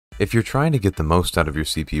If you're trying to get the most out of your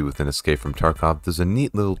CPU within Escape from Tarkov, there's a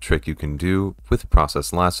neat little trick you can do with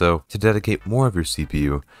Process Lasso to dedicate more of your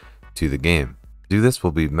CPU to the game. To do this,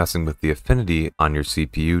 we'll be messing with the affinity on your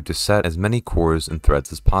CPU to set as many cores and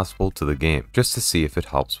threads as possible to the game, just to see if it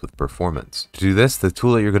helps with performance. To do this, the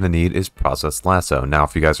tool that you're going to need is Process Lasso. Now,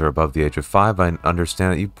 if you guys are above the age of 5, I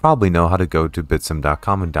understand that you probably know how to go to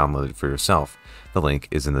bitsim.com and download it for yourself. The link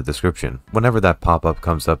is in the description. Whenever that pop-up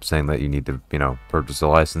comes up saying that you need to, purchase a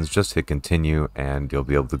license, just hit continue and you'll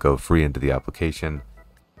be able to go free into the application.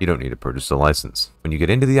 You don't need to purchase a license. When you get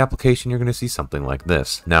into the application, you're going to see something like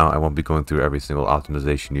this. Now, I won't be going through every single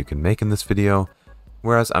optimization you can make in this video,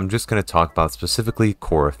 whereas I'm just going to talk about specifically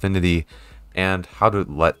core affinity and how to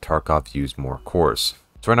let Tarkov use more cores.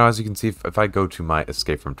 So right now, as you can see, if I go to my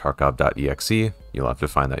escapefromtarkov.exe, you'll have to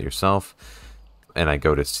find that yourself, and I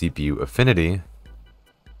go to CPU affinity,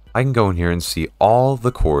 I can go in here and see all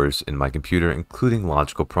the cores in my computer, including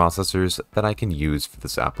logical processors that I can use for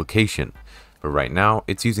this application. But right now,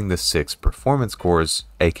 it's using the 6 performance cores,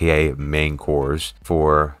 aka main cores,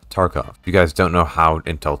 for Tarkov. If you guys don't know how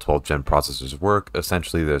Intel 12th Gen processors work,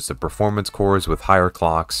 essentially there's the performance cores with higher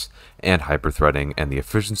clocks and hyperthreading, and the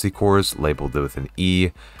efficiency cores labeled with an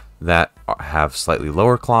E that have slightly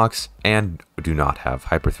lower clocks and do not have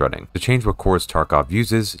hyperthreading. To change what cores Tarkov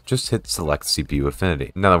uses, just hit select CPU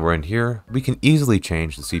affinity. Now that we're in here, we can easily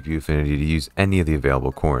change the CPU affinity to use any of the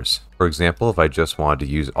available cores. For example, if I just wanted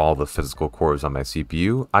to use all the physical cores on my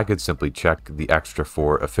CPU, I could simply check the extra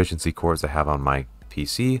 4 efficiency cores I have on my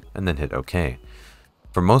PC and then hit OK.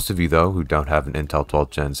 For most of you though, who don't have an Intel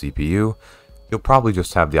 12th Gen CPU, you'll probably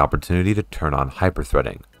just have the opportunity to turn on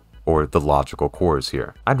hyperthreading, or the logical cores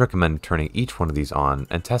here. I'd recommend turning each one of these on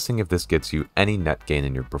and testing if this gets you any net gain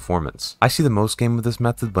in your performance. I see the most gain with this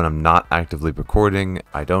method when I'm not actively recording,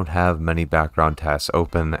 I don't have many background tasks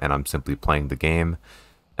open, and I'm simply playing the game.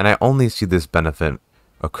 And I only see this benefit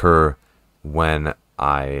occur when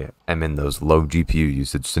I am in those low GPU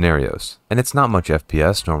usage scenarios. And it's not much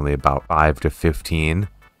FPS, normally about 5 to 15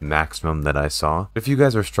 maximum that I saw. If you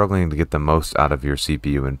guys are struggling to get the most out of your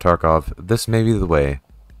CPU in Tarkov, this may be the way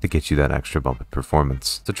to get you that extra bump in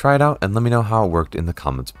performance. So try it out and let me know how it worked in the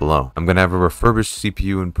comments below. I'm going to have a refurbished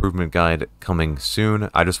CPU improvement guide coming soon.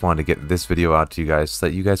 I just wanted to get this video out to you guys so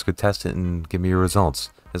that you guys could test it and give me your results,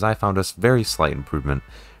 as I found a very slight improvement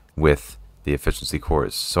with the efficiency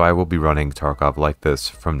cores. So I will be running Tarkov like this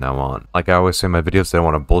from now on. Like I always say in my videos, I don't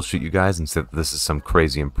want to bullshit you guys and say that this is some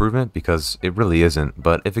crazy improvement, because it really isn't.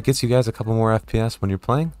 But if it gets you guys a couple more FPS when you're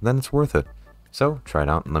playing, then it's worth it. So try it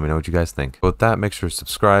out and let me know what you guys think. But with that, make sure to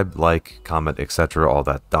subscribe, like, comment, etc. all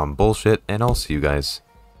that dumb bullshit, and I'll see you guys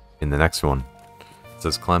in the next one. This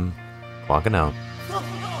is Clem, walking out.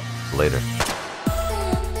 Later.